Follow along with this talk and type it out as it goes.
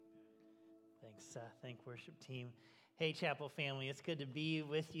Thank worship team. Hey, Chapel family, it's good to be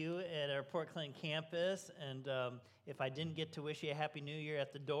with you at our Port Clinton campus. And if I didn't get to wish you a Happy New Year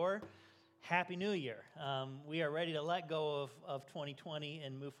at the door, Happy New Year. We are ready to let go of 2020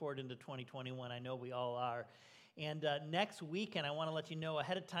 and move forward into 2021. I know we all are. And next weekend, I want to let you know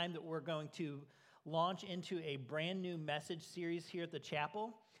ahead of time that we're going to launch into a brand new message series here at the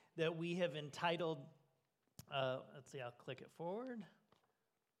chapel that we have entitled, let's see, I'll click it forward.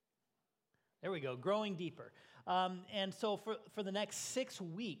 There we go, Growing Deeper. And so for the next 6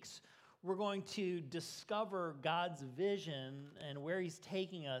 weeks, we're going to discover God's vision and where he's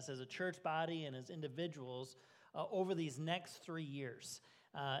taking us as a church body and as individuals over these next 3 years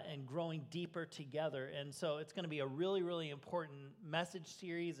and growing deeper together. And so it's going to be a really, really important message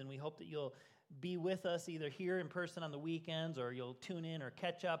series, and we hope that you'll be with us either here in person on the weekends or you'll tune in or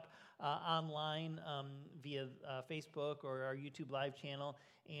catch up online via Facebook or our YouTube live channel,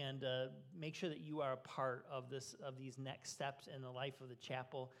 and make sure that you are a part of these next steps in the life of the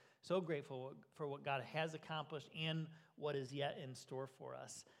chapel. So grateful for what God has accomplished and what is yet in store for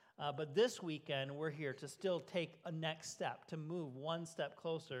us. But this weekend, we're here to still take a next step, to move one step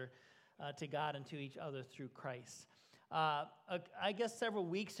closer to God and to each other through Christ. I guess several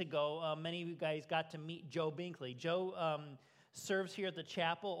weeks ago, many of you guys got to meet Joe Binkley. Joe serves here at the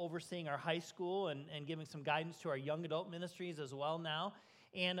chapel, overseeing our high school and giving some guidance to our young adult ministries as well now.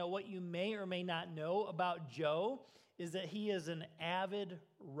 And what you may or may not know about Joe is that he is an avid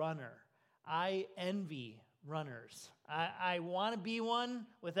runner. I envy runners. I want to be one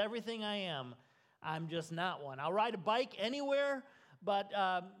with everything I am. I'm just not one. I'll ride a bike anywhere, but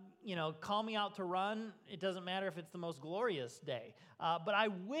call me out to run. It doesn't matter if it's the most glorious day. But I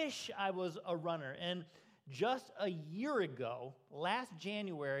wish I was a runner. And just a year ago, last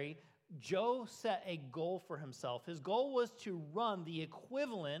January, Joe set a goal for himself. His goal was to run the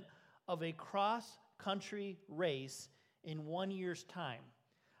equivalent of a cross-country race in 1 year's time.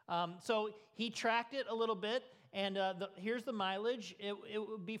 So he tracked it a little bit, and here's the mileage. It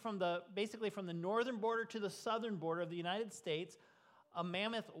would be basically from the northern border to the southern border of the United States, a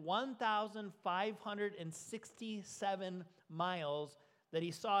mammoth 1,567 miles that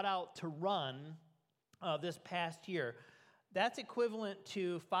he sought out to run this past year. That's equivalent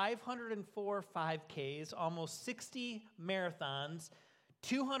to 504 5Ks, almost 60 marathons,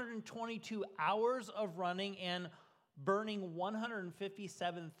 222 hours of running, and burning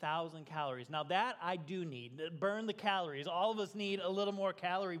 157,000 calories. Now that I do need, burn the calories. All of us need a little more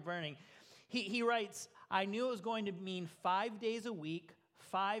calorie burning. He writes, I knew it was going to mean 5 days a week,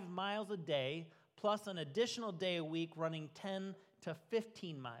 5 miles a day, plus an additional day a week running 10 to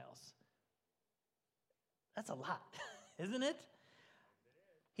 15 miles. That's a lot, isn't it?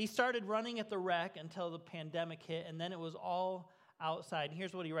 He started running at the rec until the pandemic hit, and then it was all outside. And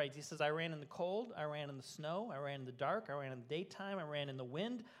here's what he writes. He says, I ran in the cold, I ran in the snow, I ran in the dark, I ran in the daytime, I ran in the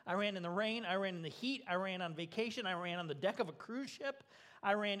wind, I ran in the rain, I ran in the heat, I ran on vacation, I ran on the deck of a cruise ship,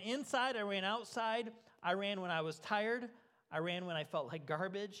 I ran inside, I ran outside, I ran when I was tired, I ran when I felt like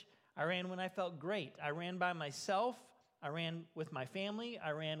garbage, I ran when I felt great, I ran by myself, I ran with my family,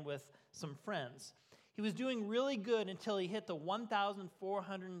 I ran with some friends. He was doing really good until he hit the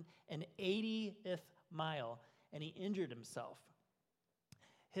 1,480th mile, and he injured himself.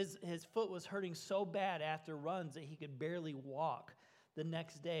 His foot was hurting so bad after runs that he could barely walk the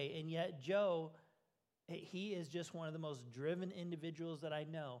next day. And yet Joe, he is just one of the most driven individuals that I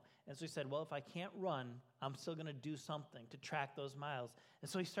know. And so he said, well, if I can't run, I'm still going to do something to track those miles. And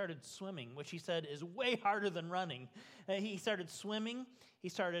so he started swimming, which he said is way harder than running. He started swimming. He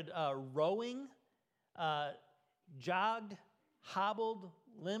started rowing, jogged, hobbled,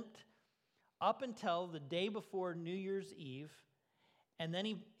 limped, up until the day before New Year's Eve. And then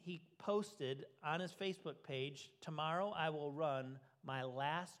he posted on his Facebook page, tomorrow I will run my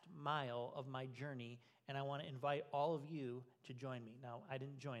last mile of my journey, and I want to invite all of you to join me. Now, I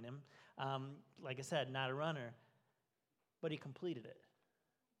didn't join him. Like I said, not a runner, but he completed it.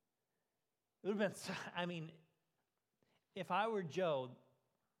 It would have been, if I were Joe,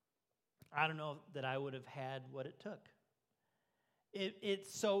 I don't know that I would have had what it took.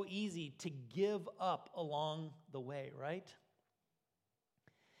 It's so easy to give up along the way, right?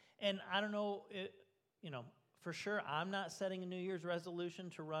 And I don't know, for sure, I'm not setting a New Year's resolution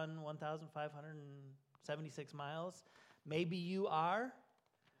to run 1,576 miles. Maybe you are.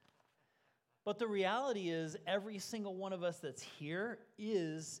 But the reality is, every single one of us that's here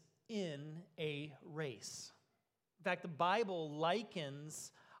is in a race. In fact, the Bible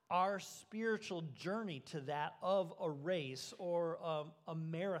likens our spiritual journey to that of a race or a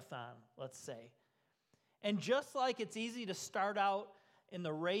marathon, let's say. And just like it's easy to start out in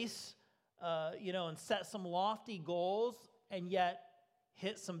the race and set some lofty goals and yet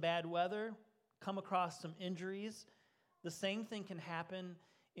hit some bad weather, come across some injuries. The same thing can happen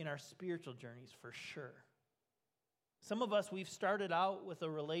in our spiritual journeys for sure. Some of us, we've started out with a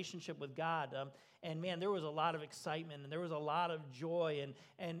relationship with God, and man, there was a lot of excitement, and there was a lot of joy,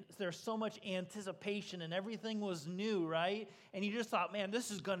 and there's so much anticipation, and everything was new, right? And you just thought, man, this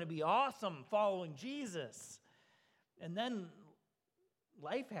is going to be awesome following Jesus. And then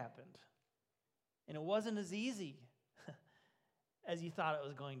life happened, and it wasn't as easy as you thought it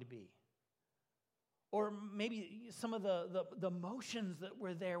was going to be. Or maybe some of the emotions that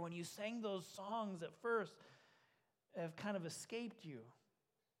were there when you sang those songs at first have kind of escaped you.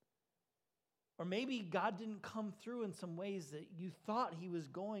 Or maybe God didn't come through in some ways that you thought he was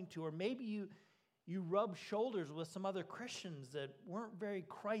going to. Or maybe you rubbed shoulders with some other Christians that weren't very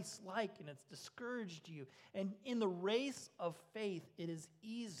Christ-like, and it's discouraged you. And in the race of faith, it is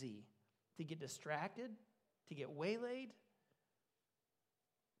easy to get distracted, to get waylaid,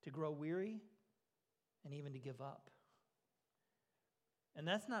 to grow weary, and even to give up. And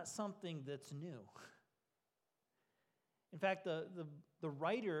that's not something that's new. In fact, the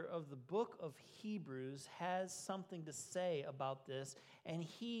writer of the book of Hebrews has something to say about this, and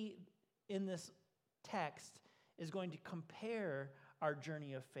he, in this text, is going to compare our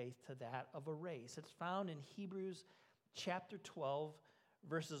journey of faith to that of a race. It's found in Hebrews chapter 12,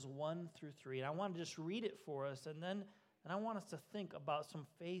 verses 1 through 3. And I want to just read it for us, and I want us to think about some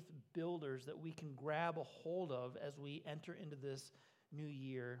faith builders that we can grab a hold of as we enter into this new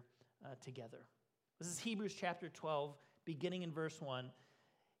year together. This is Hebrews chapter 12, beginning in verse 1.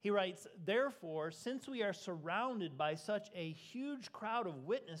 He writes, "Therefore, since we are surrounded by such a huge crowd of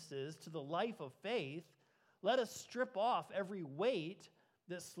witnesses to the life of faith, let us strip off every weight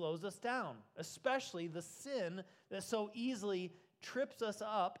that slows us down, especially the sin that so easily trips us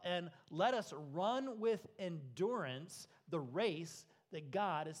up, and let us run with endurance the race that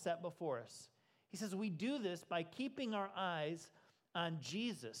God has set before us." He says, we do this by keeping our eyes on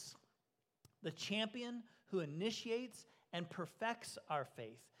Jesus, the champion who initiates and perfects our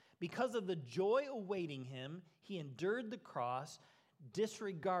faith. Because of the joy awaiting him, he endured the cross,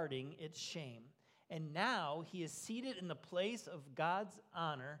 disregarding its shame. And now he is seated in the place of God's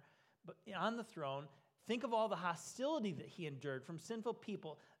honor on the throne. Think of all the hostility that he endured from sinful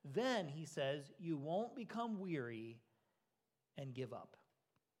people. Then, he says, you won't become weary and give up.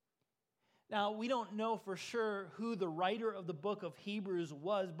 Now, we don't know for sure who the writer of the book of Hebrews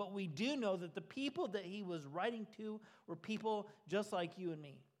was, but we do know that the people that he was writing to were people just like you and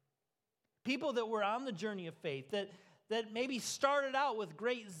me. People that were on the journey of faith, that maybe started out with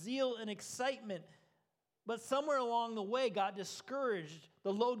great zeal and excitement, but somewhere along the way got discouraged,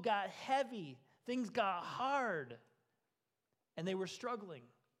 the load got heavy, things got hard, and they were struggling.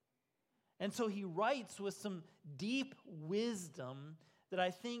 And so he writes with some deep wisdom that I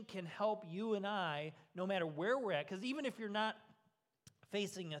think can help you and I, no matter where we're at. Because even if you're not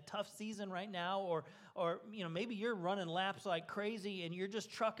facing a tough season right now, or maybe you're running laps like crazy and you're just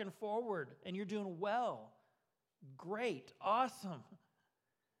trucking forward and you're doing well. Great, awesome.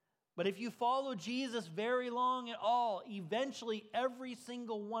 But if you follow Jesus very long at all, eventually every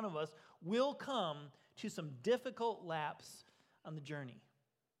single one of us will come to some difficult laps on the journey.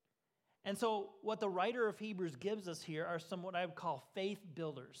 And so what the writer of Hebrews gives us here are some what I would call faith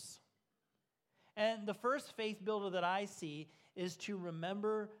builders. And the first faith builder that I see is to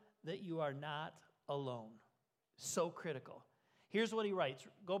remember that you are not alone. So critical. Here's what he writes.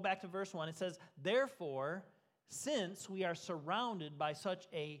 Go back to verse 1. It says, "Therefore, since we are surrounded by such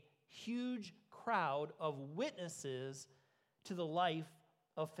a huge crowd of witnesses to the life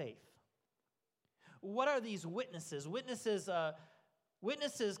of faith." What are these witnesses? Witnesses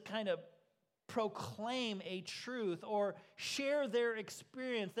kind of proclaim a truth or share their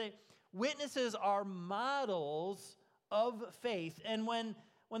experience. Witnesses are models of faith. And when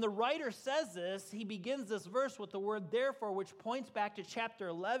the writer says this, he begins this verse with the word "therefore," which points back to chapter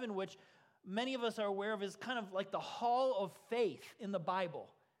 11, which many of us are aware of is kind of like the hall of faith in the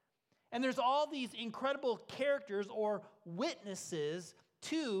Bible. And there's all these incredible characters or witnesses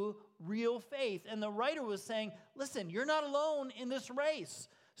to real faith. And the writer was saying, listen, you're not alone in this race,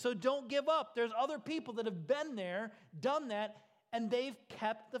 so don't give up. There's other people that have been there, done that, and they've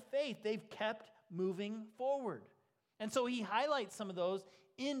kept the faith. They've kept moving forward. And so he highlights some of those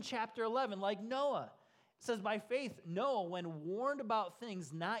in chapter 11, like Noah. It says, by faith, Noah, when warned about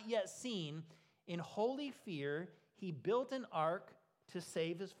things not yet seen, in holy fear, he built an ark to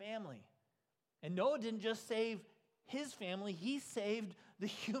save his family. And Noah didn't just save his family, he saved the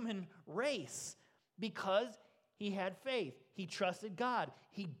human race because He had faith. He trusted God.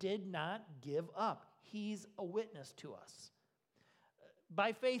 He did not give up. He's a witness to us.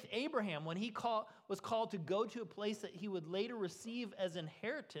 By faith, Abraham, when he was called to go to a place that he would later receive as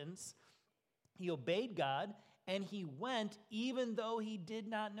inheritance, he obeyed God and he went even though he did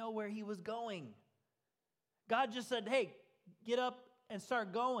not know where he was going. God just said, hey, get up and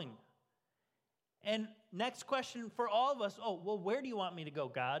start going. And next question for all of us, where do you want me to go,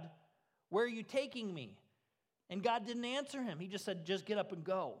 God? Where are you taking me? And God didn't answer him. He just said, just get up and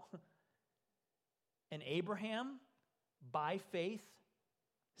go. And Abraham, by faith,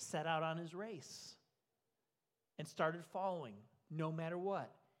 set out on his race and started following no matter what.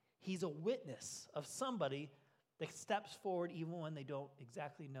 He's a witness of somebody that steps forward even when they don't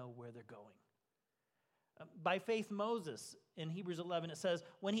exactly know where they're going. By faith, Moses, in Hebrews 11, it says,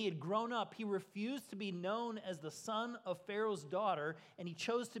 when he had grown up, he refused to be known as the son of Pharaoh's daughter, and he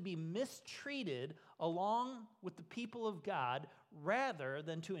chose to be mistreated along with the people of God rather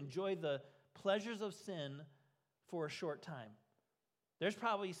than to enjoy the pleasures of sin for a short time. There's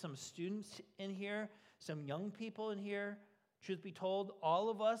probably some students in here, some young people in here, truth be told, all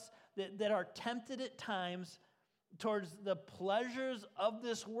of us that are tempted at times towards the pleasures of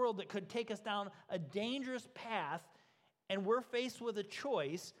this world that could take us down a dangerous path, and we're faced with a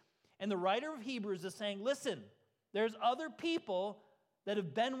choice. And the writer of Hebrews is saying, listen, there's other people that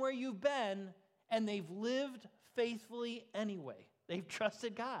have been where you've been, and they've lived faithfully anyway. They've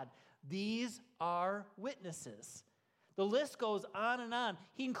trusted God. These are witnesses. The list goes on and on.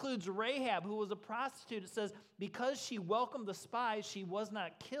 He includes Rahab, who was a prostitute. It says, because she welcomed the spies, she was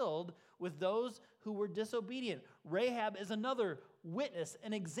not killed with those who were disobedient. Rahab is another witness,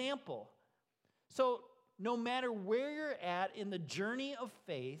 an example. So no matter where you're at in the journey of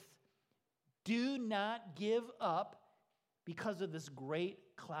faith, do not give up because of this great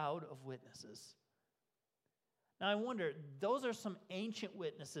cloud of witnesses. Now I wonder, those are some ancient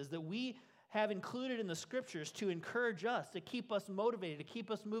witnesses that we have included in the scriptures to encourage us, to keep us motivated, to keep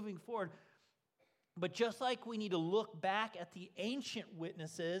us moving forward. But just like we need to look back at the ancient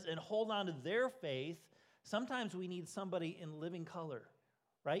witnesses and hold on to their faith, sometimes we need somebody in living color,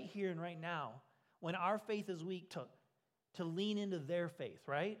 right here and right now, when our faith is weak, to lean into their faith,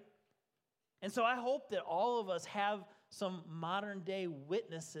 right? And so I hope that all of us have some modern day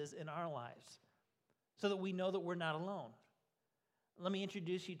witnesses in our lives so that we know that we're not alone. Let me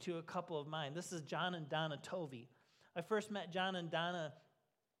introduce you to a couple of mine. This is John and Donna Tovey. I first met John and Donna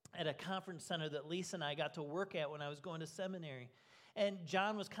at a conference center that Lisa and I got to work at when I was going to seminary. And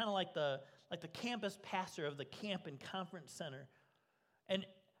John was kind of like the campus pastor of the camp and conference center. And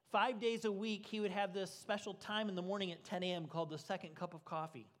 5 days a week, he would have this special time in the morning at 10 a.m. called the second cup of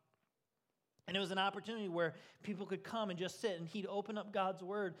coffee. And it was an opportunity where people could come and just sit, and he'd open up God's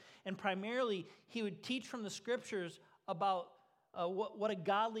word. And primarily, he would teach from the scriptures about what a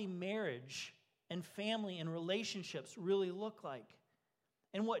godly marriage and family and relationships really look like.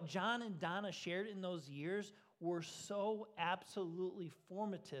 And what John and Donna shared in those years were so absolutely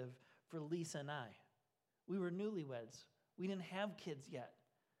formative for Lisa and I. We were newlyweds. We didn't have kids yet.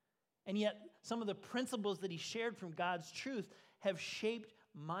 And yet, some of the principles that he shared from God's truth have shaped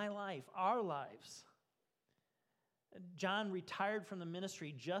my life, our lives. John retired from the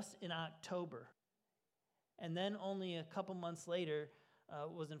ministry just in October. And then only a couple months later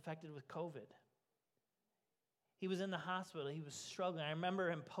was infected with COVID. He was in the hospital. He was struggling. I remember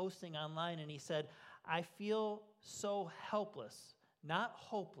him posting online, and he said, I feel so helpless, not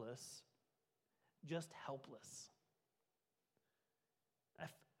hopeless, just helpless.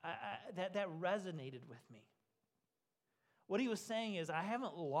 That resonated with me. What he was saying is, I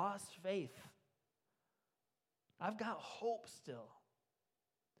haven't lost faith. I've got hope still,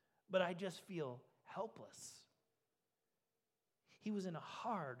 but I just feel helpless. He was in a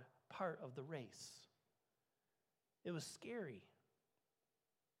hard part of the race. It was scary.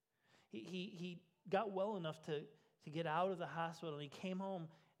 He got well enough to get out of the hospital, and he came home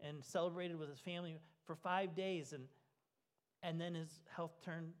and celebrated with his family for 5 days, and then his health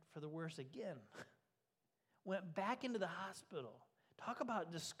turned for the worse again. Went back into the hospital. Talk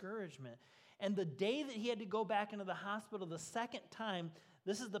about discouragement. And the day that he had to go back into the hospital the second time,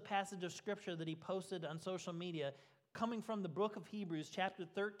 this is the passage of scripture that he posted on social media, coming from the book of Hebrews, chapter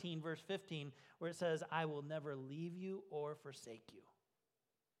 13, verse 15, where it says, I will never leave you or forsake you.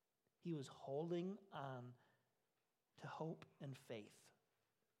 He was holding on to hope and faith.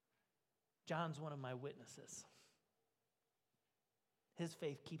 John's one of my witnesses. His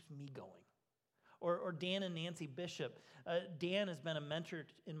faith keeps me going. Or Dan and Nancy Bishop. Dan has been a mentor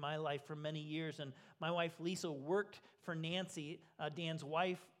in my life for many years, and my wife Lisa worked for Nancy, Dan's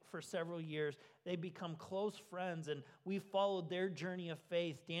wife, for several years. They become close friends, and we followed their journey of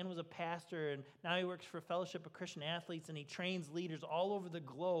faith. Dan was a pastor, and now he works for Fellowship of Christian Athletes, and he trains leaders all over the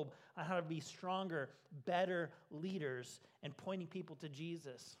globe on how to be stronger, better leaders and pointing people to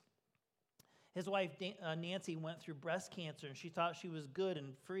Jesus. His wife, Nancy, went through breast cancer, and she thought she was good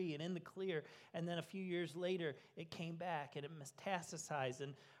and free and in the clear. And then a few years later, it came back, and it metastasized.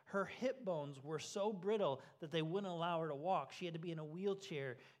 And her hip bones were so brittle that they wouldn't allow her to walk. She had to be in a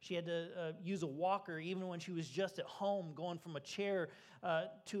wheelchair. She had to use a walker even when she was just at home, going from a chair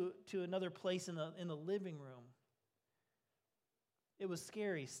to another place in the living room. It was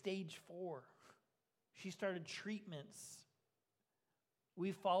scary. Stage 4. She started treatments.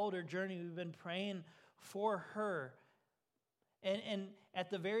 We followed her journey. We've been praying for her. And at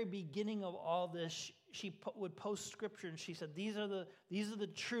the very beginning of all this, she would post scripture, and she said, these are the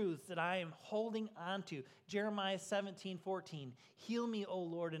truths that I am holding on to. Jeremiah 17:14, heal me, O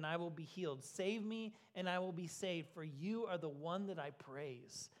Lord, and I will be healed. Save me, and I will be saved, for you are the one that I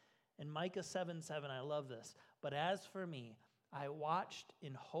praise. And Micah 7:7, I love this. But as for me, I watched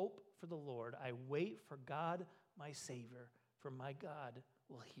in hope for the Lord. I wait for God, my Savior, for my God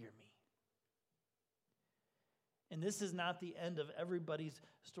will hear me. And this is not the end of everybody's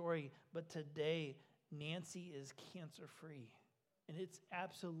story, but today, Nancy is cancer-free. And it's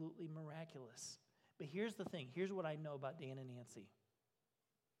absolutely miraculous. But here's the thing. Here's what I know about Dan and Nancy.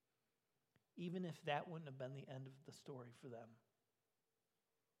 Even if that wouldn't have been the end of the story for them,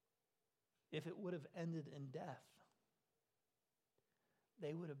 if it would have ended in death,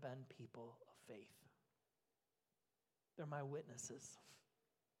 they would have been people of faith. They're my witnesses.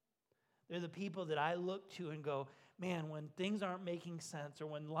 They're the people that I look to and go, man, when things aren't making sense, or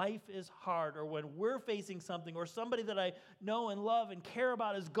when life is hard, or when we're facing something, or somebody that I know and love and care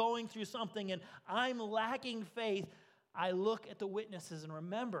about is going through something and I'm lacking faith, I look at the witnesses and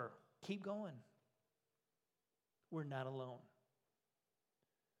remember, keep going. We're not alone.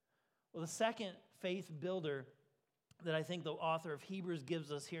 Well, the second faith builder that I think the author of Hebrews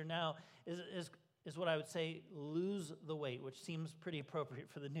gives us here now is what I would say, lose the weight, which seems pretty appropriate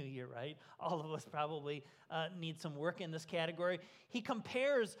for the new year, right? All of us probably need some work in this category. He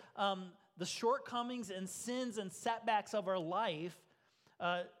compares the shortcomings and sins and setbacks of our life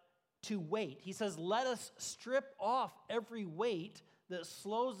to weight. He says, let us strip off every weight that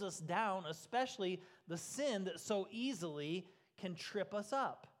slows us down, especially the sin that so easily can trip us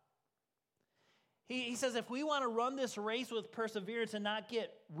up. He says if we want to run this race with perseverance and not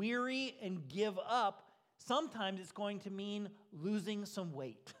get weary and give up, sometimes it's going to mean losing some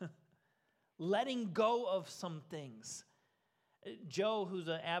weight, letting go of some things. Joe, who's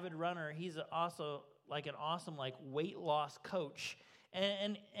an avid runner, he's also like an awesome weight loss coach.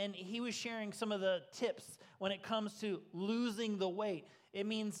 And he was sharing some of the tips when it comes to losing the weight. It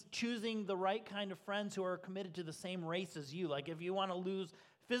means choosing the right kind of friends who are committed to the same race as you. Like if you want to lose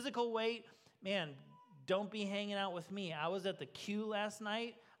physical weight, man, don't be hanging out with me. I was at the Q last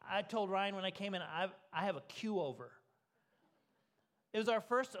night. I told Ryan when I came in, I have a Q over. It was our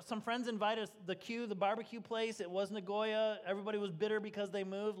first, some friends invited us to the Q, the barbecue place. It was Nagoya. Everybody was bitter because they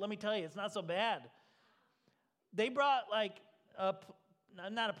moved. Let me tell you, it's not so bad. They brought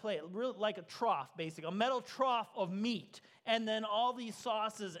not a plate, really like a trough, basically, a metal trough of meat, and then all these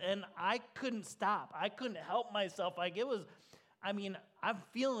sauces, and I couldn't stop. I couldn't help myself. I'm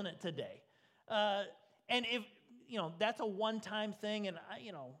feeling it today. And if, that's a one-time thing, and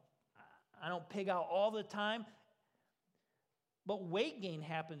I don't pig out all the time, but weight gain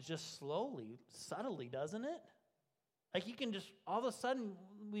happens just slowly, subtly, doesn't it? Like you can just, all of a sudden,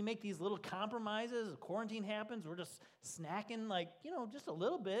 we make these little compromises, quarantine happens, we're just snacking just a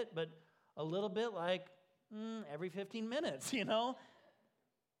little bit, but a little bit every 15 minutes, The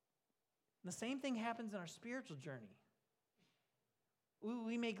same thing happens in our spiritual journey.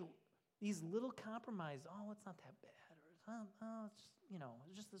 We make these little compromises. Oh, it's not that bad. Or,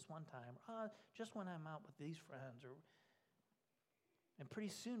 it's just this one time. Just when I'm out with these friends. And pretty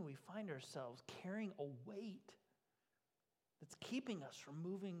soon we find ourselves carrying a weight that's keeping us from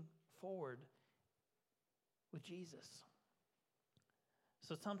moving forward with Jesus.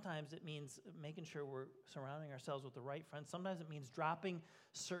 So sometimes it means making sure we're surrounding ourselves with the right friends. Sometimes it means dropping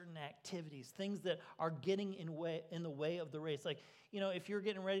certain activities, things that are getting in the way of the race. Like, if you're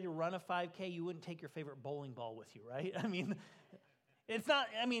getting ready to run a 5K, you wouldn't take your favorite bowling ball with you, right? It's not,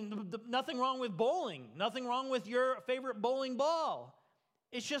 nothing wrong with bowling. Nothing wrong with your favorite bowling ball.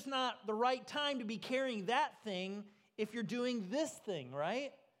 It's just not the right time to be carrying that thing if you're doing this thing,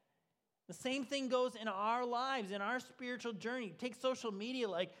 right? The same thing goes in our lives, in our spiritual journey. Take social media,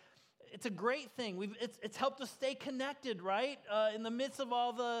 It's a great thing. It's helped us stay connected, right? In the midst of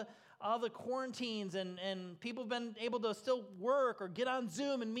all the quarantines, and people have been able to still work or get on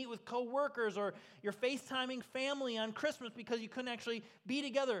Zoom and meet with coworkers, or you're FaceTiming family on Christmas because you couldn't actually be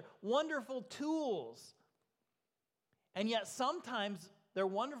together. Wonderful tools. And yet sometimes they're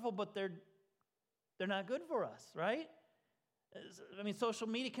wonderful, but they're not good for us, right? I mean, social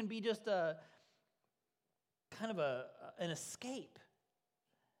media can be just a kind of an escape.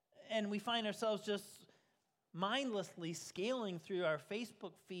 And we find ourselves just mindlessly scaling through our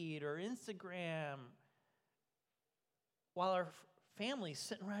Facebook feed or Instagram while our family's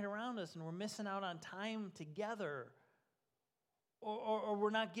sitting right around us and we're missing out on time together. Or we're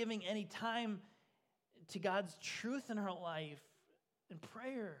not giving any time to God's truth in our life and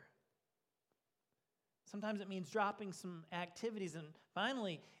prayer. Sometimes it means dropping some activities. And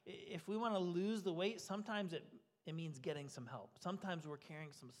finally, if we want to lose the weight, sometimes it means getting some help. Sometimes we're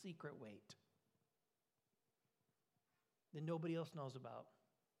carrying some secret weight that nobody else knows about.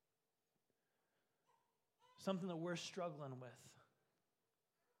 Something that we're struggling with.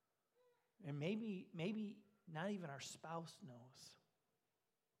 And maybe not even our spouse knows.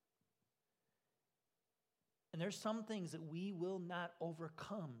 And there's some things that we will not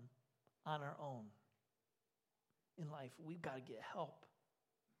overcome on our own in life. We've got to get help.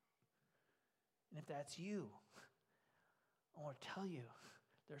 And if that's you, I want to tell you,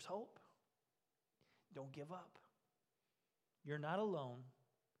 there's hope. Don't give up. You're not alone,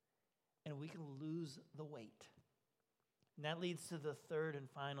 and we can lose the weight. And that leads to the third and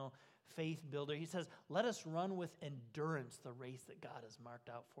final faith builder. He says, let us run with endurance the race that God has marked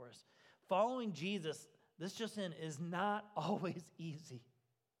out for us. Following Jesus, this just in, is not always easy.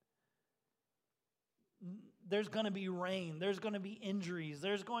 There's going to be rain. There's going to be injuries.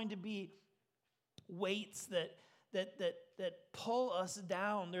 There's going to be weights that pull us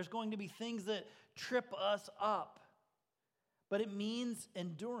down. There's going to be things that trip us up. But it means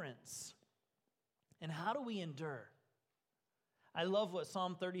endurance. And how do we endure? I love what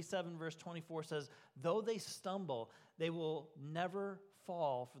Psalm 37 verse 24 says, though they stumble, they will never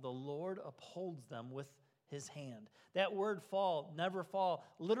fall, for the Lord upholds them with his hand. That word fall, never fall,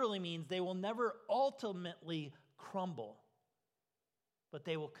 literally means they will never ultimately crumble, but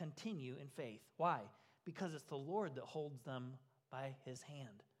they will continue in faith. Why? Because it's the Lord that holds them by his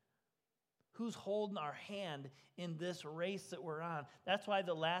hand. Who's holding our hand in this race that we're on? That's why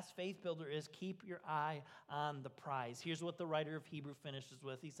the last faith builder is keep your eye on the prize. Here's what the writer of Hebrew finishes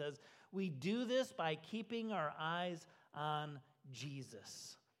with. He says, we do this by keeping our eyes on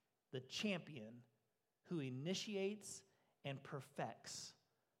Jesus, the champion who initiates and perfects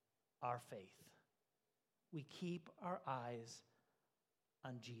our faith. We keep our eyes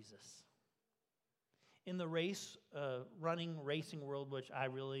on Jesus. In the racing world, which I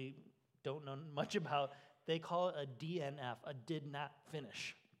really don't know much about, they call it a DNF, a did not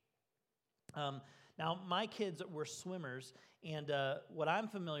finish. Now, my kids were swimmers, and what I'm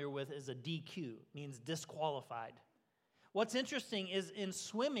familiar with is a DQ, means disqualified. What's interesting is in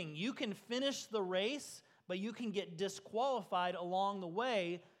swimming, you can finish the race, but you can get disqualified along the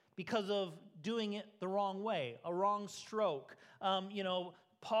way because of doing it the wrong way, a wrong stroke,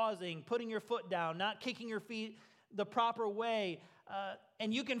 pausing, putting your foot down, not kicking your feet the proper way.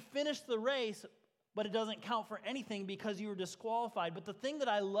 And you can finish the race, but it doesn't count for anything because you were disqualified. But the thing that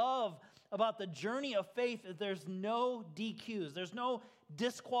I love about the journey of faith is there's no DQs. There's no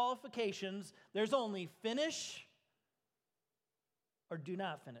disqualifications. There's only finish or do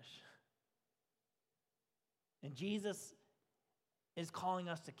not finish. And Jesus is calling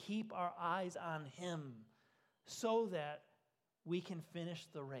us to keep our eyes on him so that we can finish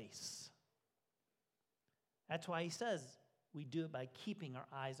the race. That's why he says we do it by keeping our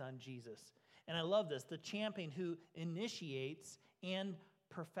eyes on Jesus. And I love this, the champion who initiates and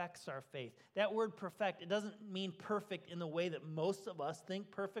perfects our faith. That word perfect, it doesn't mean perfect in the way that most of us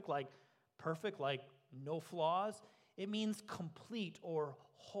think perfect like no flaws. It means complete or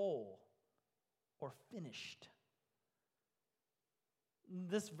whole or finished.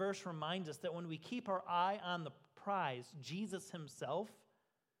 This verse reminds us that when we keep our eye on the prize, Jesus himself,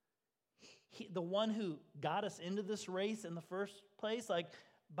 the one who got us into this race in the first place,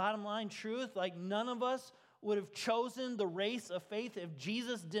 bottom line truth, none of us would have chosen the race of faith if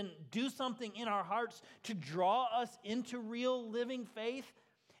Jesus didn't do something in our hearts to draw us into real living faith.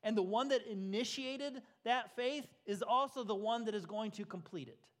 And the one that initiated that faith is also the one that is going to complete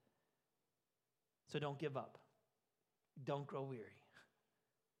it. So don't give up. Don't grow weary.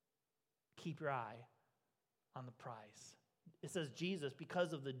 Keep your eye on the prize. It says Jesus,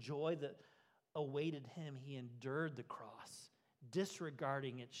 because of the joy that awaited him, he endured the cross,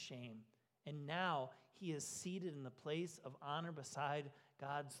 disregarding its shame. And now he is seated in the place of honor beside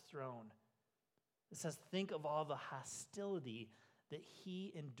God's throne. It says, think of all the hostility that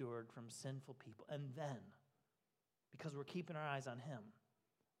he endured from sinful people. And then, because we're keeping our eyes on him,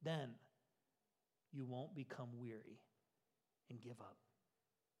 then you won't become weary and give up.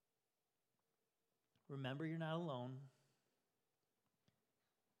 Remember, you're not alone.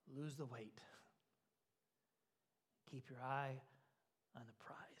 Lose the weight. Keep your eye on the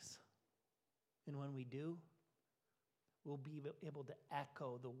prize. And when we do, we'll be able to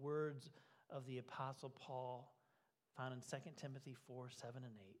echo the words of the Apostle Paul found in 2 Timothy 4, 7,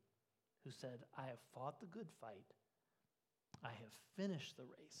 and 8, who said, I have fought the good fight. I have finished the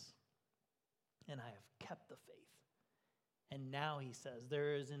race. And I have kept the faith. And now, he says,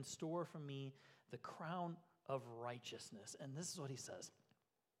 there is in store for me the crown of righteousness. And this is what he says,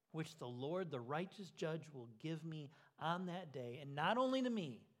 which the Lord, the righteous judge, will give me on that day. And not only to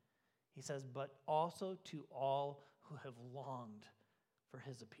me, he says, but also to all who have longed for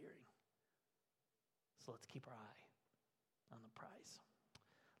his appearing. So let's keep our eye on the prize.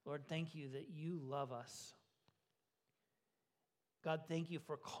 Lord, thank you that you love us. God, thank you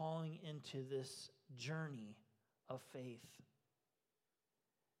for calling into this journey of faith.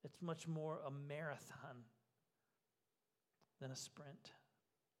 It's much more a marathon than a sprint.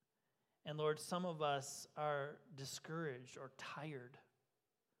 And Lord, some of us are discouraged or tired.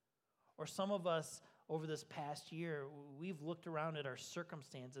 Or some of us over this past year, we've looked around at our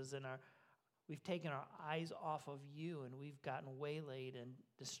circumstances and we've taken our eyes off of you and we've gotten waylaid and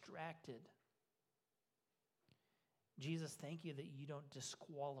distracted. Jesus, thank you that you don't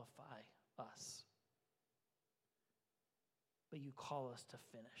disqualify us, but you call us to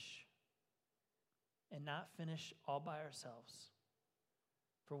finish. And not finish all by ourselves,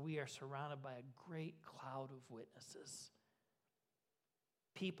 for we are surrounded by a great cloud of witnesses.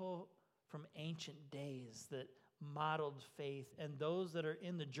 People from ancient days that modeled faith, and those that are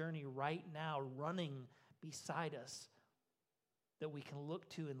in the journey right now running beside us that we can look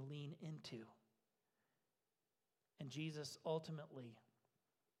to and lean into. And Jesus, ultimately,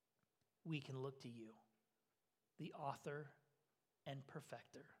 we can look to you, the author and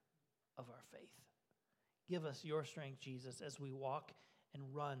perfecter of our faith. Give us your strength, Jesus, as we walk and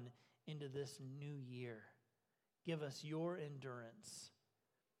run into this new year. Give us your endurance.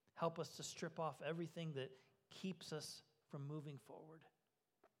 Help us to strip off everything that keeps us from moving forward.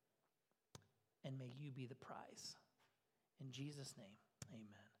 And may you be the prize. In Jesus' name,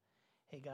 amen.